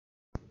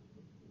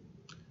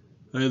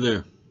Hi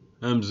there,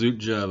 I'm Zoot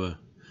Java.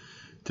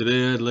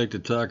 Today I'd like to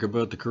talk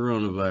about the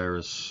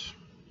coronavirus.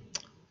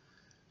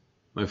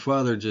 My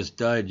father just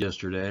died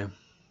yesterday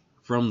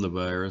from the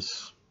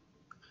virus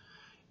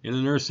in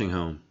a nursing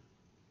home.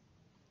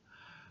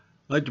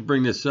 I'd like to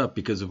bring this up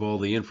because of all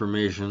the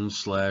information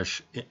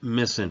slash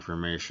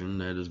misinformation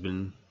that has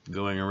been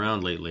going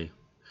around lately.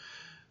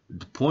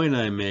 The point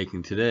I'm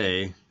making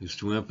today is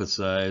to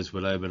emphasize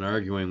what I've been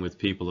arguing with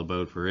people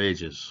about for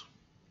ages.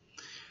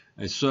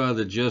 I saw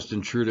that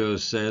Justin Trudeau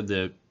said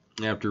that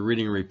after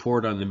reading a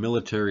report on the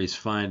military's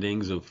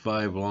findings of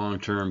 5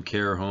 long-term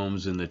care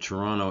homes in the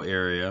Toronto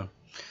area,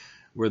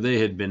 where they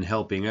had been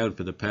helping out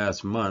for the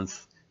past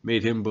month,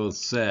 made him both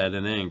sad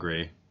and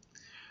angry.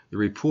 The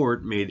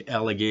report made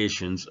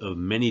allegations of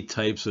many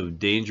types of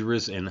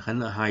dangerous and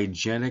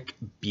unhygienic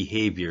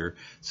behavior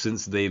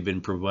since they've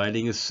been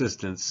providing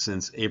assistance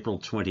since April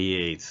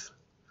 28th.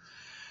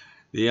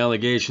 The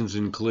allegations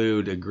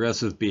include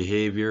aggressive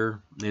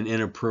behavior and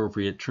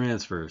inappropriate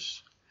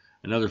transfers.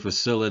 Another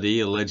facility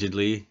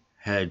allegedly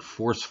had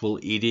forceful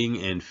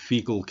eating and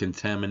fecal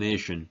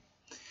contamination.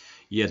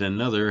 Yet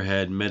another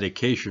had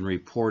medication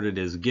reported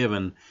as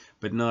given,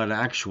 but not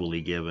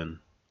actually given.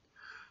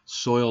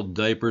 Soiled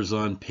diapers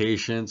on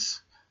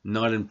patients,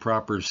 not in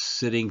proper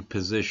sitting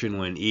position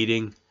when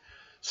eating,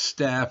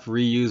 staff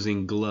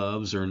reusing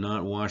gloves or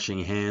not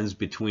washing hands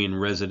between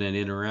resident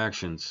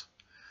interactions.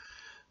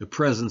 The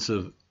presence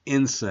of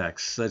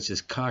insects such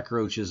as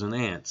cockroaches and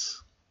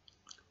ants.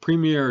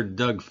 Premier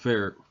Doug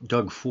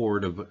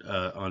Ford of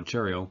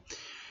Ontario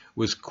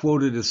was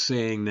quoted as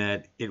saying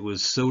that it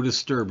was so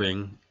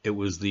disturbing, it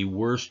was the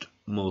worst,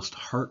 most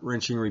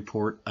heart-wrenching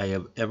report I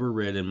have ever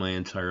read in my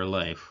entire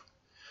life.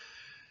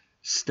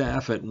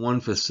 Staff at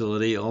one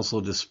facility also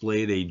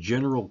displayed a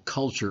general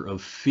culture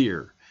of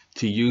fear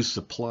to use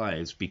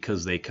supplies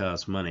because they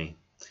cost money.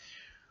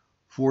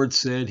 Ford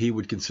said he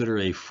would consider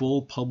a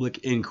full public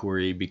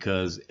inquiry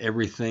because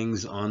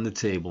everything's on the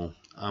table.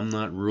 I'm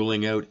not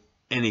ruling out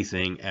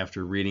anything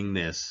after reading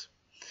this.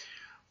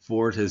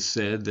 Ford has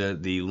said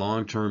that the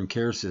long-term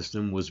care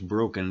system was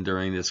broken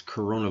during this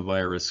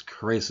coronavirus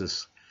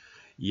crisis,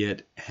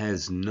 yet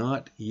has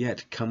not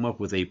yet come up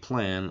with a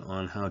plan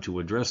on how to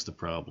address the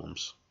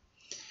problems.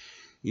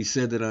 He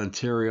said that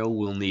Ontario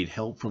will need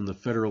help from the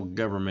federal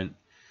government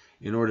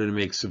in order to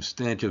make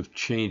substantive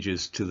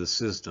changes to the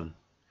system.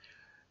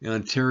 The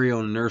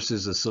Ontario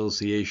Nurses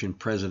Association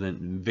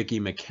President Vicky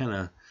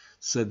McKenna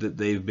said that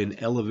they've been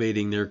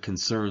elevating their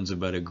concerns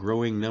about a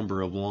growing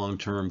number of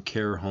long-term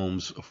care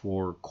homes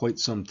for quite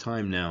some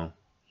time now.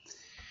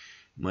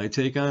 My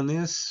take on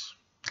this,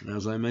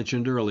 as I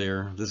mentioned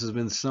earlier, this has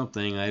been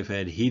something I've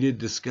had heated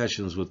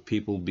discussions with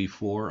people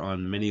before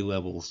on many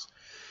levels.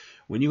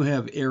 When you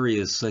have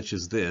areas such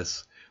as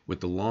this, with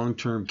the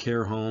long-term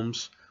care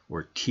homes,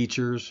 or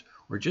teachers,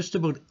 or just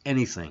about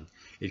anything,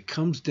 it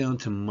comes down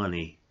to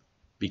money.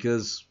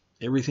 Because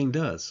everything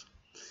does.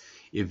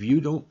 If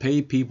you don't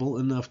pay people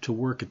enough to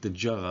work at the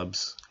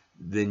jobs,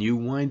 then you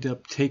wind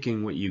up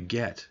taking what you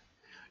get.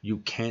 You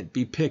can't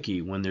be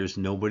picky when there's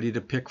nobody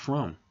to pick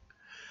from.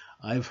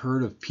 I've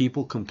heard of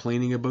people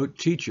complaining about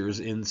teachers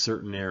in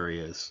certain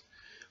areas.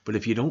 But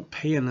if you don't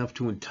pay enough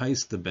to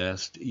entice the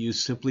best, you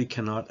simply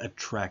cannot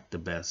attract the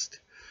best.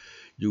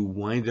 You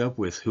wind up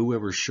with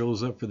whoever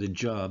shows up for the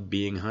job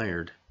being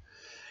hired.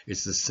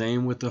 It's the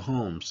same with the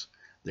homes.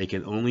 They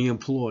can only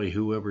employ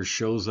whoever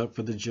shows up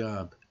for the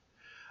job.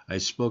 I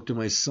spoke to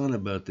my son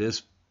about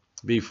this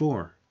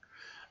before,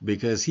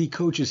 because he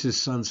coaches his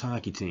son's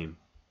hockey team.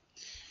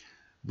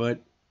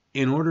 But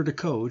in order to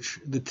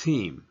coach the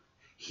team,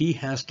 he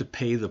has to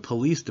pay the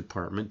police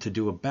department to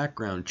do a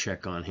background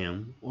check on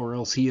him, or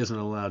else he isn't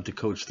allowed to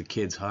coach the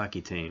kids'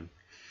 hockey team.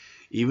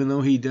 Even though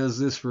he does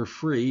this for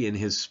free in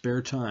his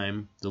spare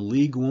time, the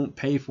league won't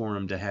pay for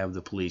him to have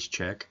the police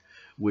check,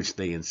 which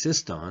they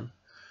insist on.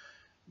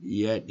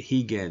 Yet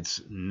he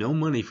gets no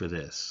money for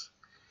this.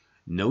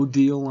 No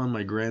deal on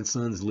my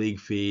grandson's league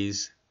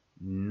fees.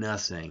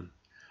 Nothing.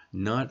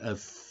 Not a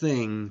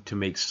thing to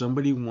make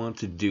somebody want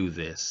to do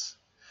this.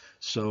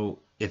 So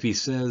if he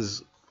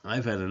says,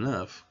 I've had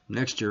enough,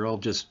 next year I'll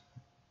just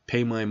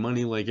pay my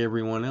money like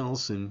everyone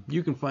else and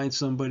you can find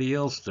somebody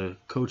else to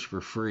coach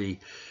for free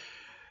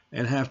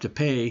and have to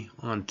pay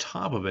on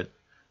top of it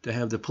to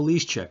have the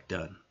police check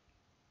done.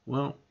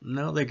 Well,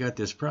 now they got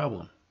this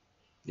problem.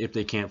 If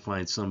they can't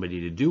find somebody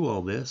to do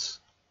all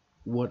this,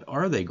 what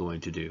are they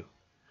going to do?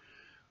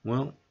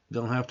 Well,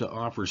 they'll have to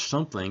offer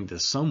something to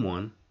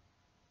someone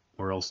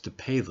or else to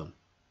pay them.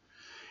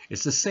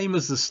 It's the same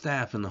as the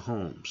staff in the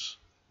homes.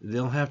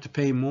 They'll have to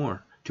pay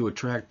more to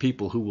attract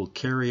people who will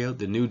carry out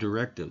the new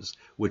directives,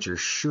 which are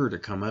sure to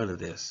come out of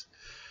this.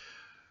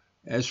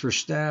 As for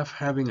staff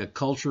having a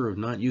culture of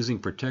not using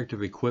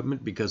protective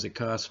equipment because it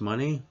costs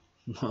money,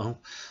 well,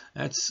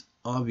 that's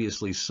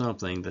obviously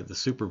something that the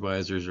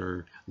supervisors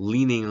are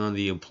leaning on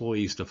the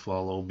employees to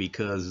follow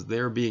because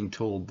they're being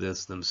told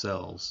this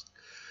themselves.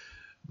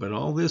 But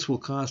all this will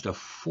cost a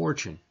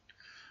fortune,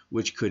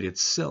 which could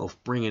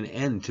itself bring an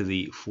end to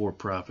the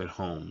for-profit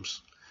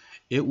homes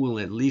it will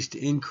at least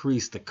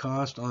increase the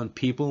cost on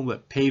people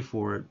but pay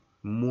for it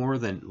more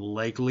than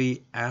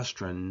likely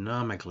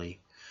astronomically.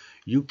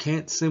 You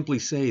can't simply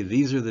say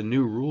these are the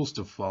new rules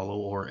to follow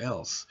or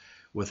else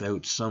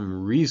without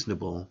some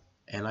reasonable,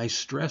 and I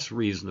stress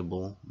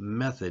reasonable,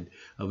 method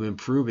of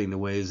improving the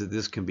ways that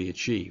this can be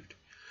achieved.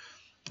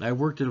 I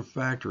worked at a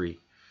factory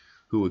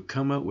who would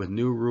come out with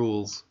new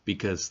rules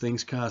because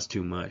things cost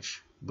too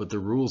much, but the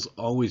rules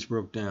always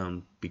broke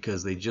down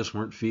because they just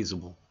weren't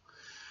feasible.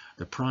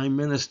 The Prime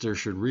Minister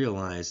should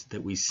realize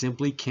that we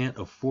simply can't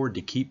afford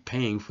to keep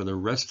paying for the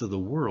rest of the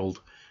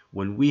world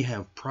when we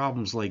have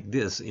problems like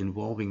this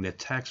involving the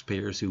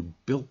taxpayers who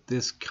built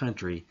this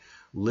country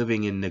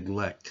living in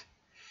neglect.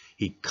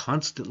 He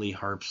constantly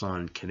harps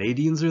on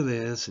Canadians are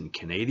this and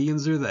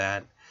Canadians are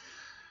that,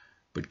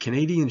 but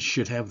Canadians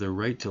should have the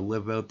right to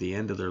live out the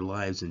end of their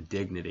lives in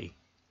dignity.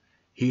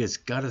 He has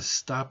got to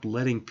stop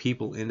letting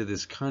people into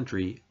this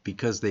country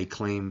because they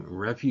claim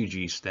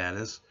refugee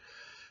status,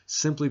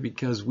 simply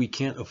because we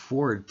can't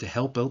afford to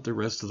help out the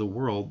rest of the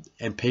world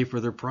and pay for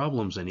their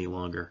problems any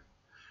longer.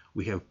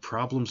 We have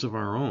problems of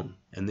our own,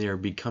 and they are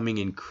becoming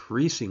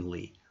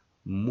increasingly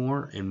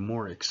more and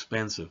more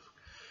expensive.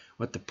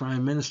 What the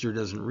Prime Minister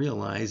doesn't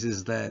realize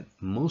is that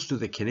most of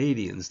the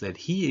Canadians that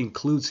he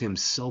includes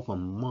himself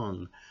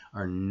among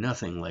are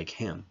nothing like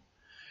him.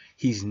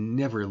 He's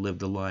never lived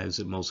the lives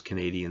that most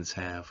Canadians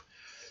have.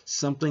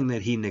 Something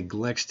that he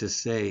neglects to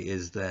say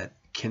is that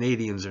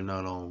Canadians are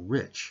not all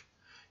rich.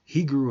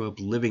 He grew up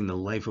living the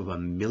life of a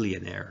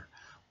millionaire,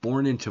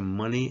 born into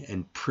money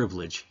and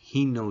privilege.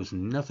 He knows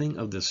nothing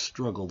of the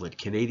struggle that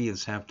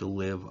Canadians have to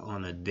live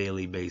on a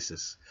daily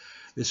basis.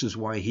 This is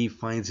why he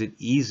finds it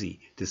easy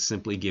to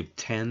simply give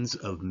tens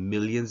of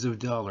millions of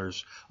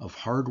dollars of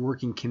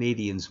hard-working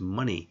Canadians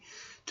money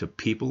to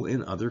people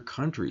in other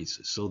countries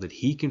so that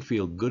he can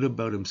feel good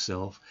about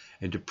himself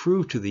and to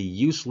prove to the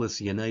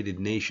useless United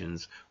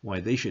Nations why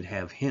they should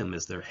have him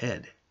as their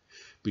head,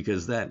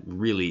 because that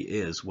really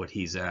is what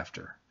he's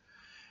after.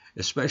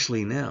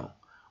 Especially now,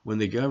 when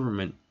the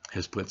government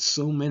has put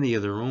so many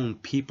of their own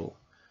people,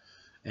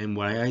 and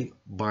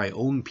by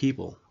own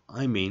people,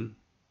 I mean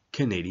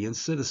Canadian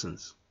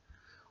citizens.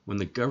 When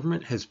the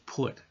government has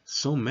put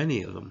so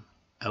many of them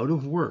out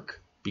of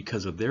work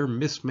because of their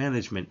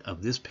mismanagement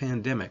of this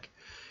pandemic,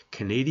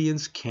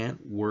 Canadians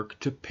can't work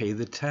to pay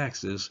the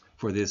taxes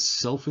for this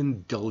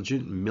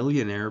self-indulgent,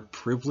 millionaire,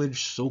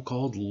 privileged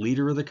so-called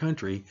leader of the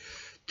country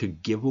to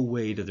give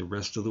away to the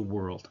rest of the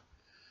world.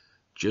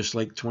 Just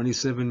like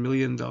 $27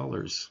 million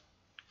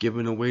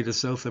given away to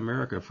South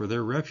America for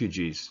their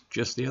refugees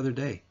just the other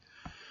day.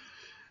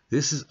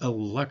 This is a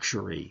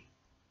luxury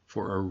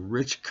for a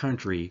rich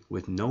country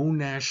with no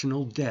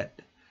national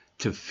debt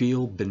to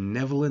feel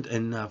benevolent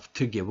enough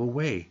to give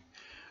away.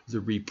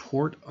 The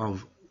report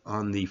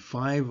on the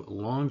 5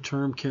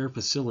 long-term care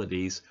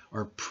facilities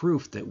are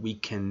proof that we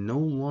can no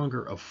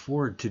longer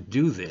afford to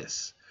do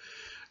this.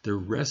 The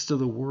rest of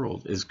the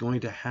world is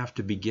going to have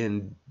to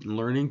begin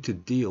learning to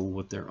deal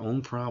with their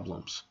own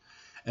problems,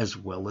 as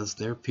well as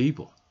their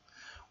people.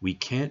 We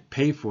can't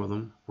pay for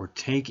them or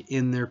take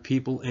in their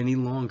people any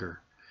longer,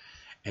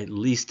 at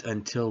least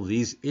until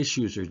these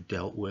issues are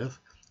dealt with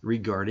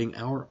regarding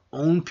our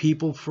own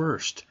people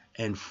first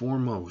and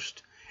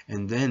foremost,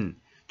 and then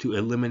to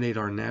eliminate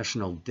our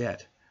national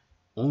debt.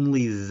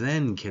 Only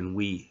then can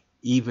we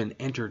even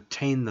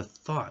entertain the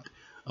thought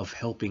of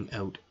helping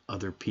out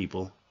other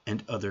people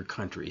and other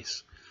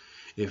countries.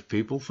 If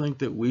people think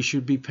that we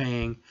should be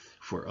paying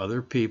for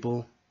other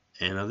people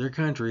and other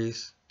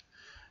countries,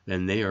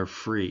 then they are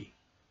free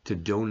to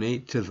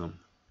donate to them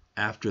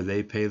after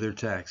they pay their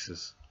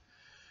taxes.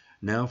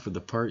 Now for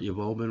the part you've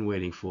all been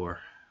waiting for,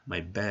 my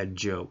bad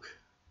joke.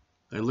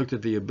 I looked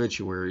at the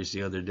obituaries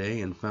the other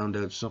day and found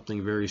out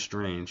something very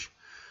strange.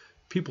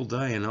 People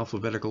die in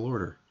alphabetical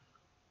order.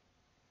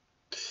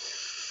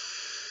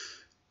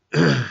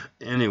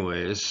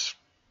 Anyways,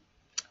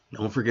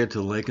 don't forget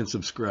to like and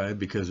subscribe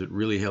because it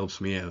really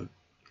helps me out.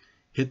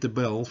 Hit the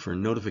bell for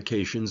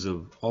notifications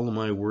of all of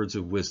my words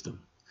of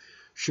wisdom.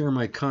 Share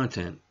my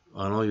content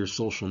on all your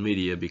social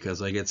media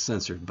because I get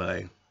censored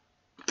by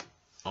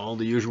all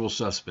the usual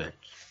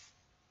suspects.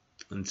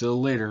 Until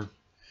later,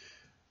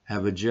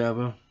 have a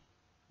Java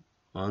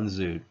on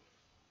Zoot.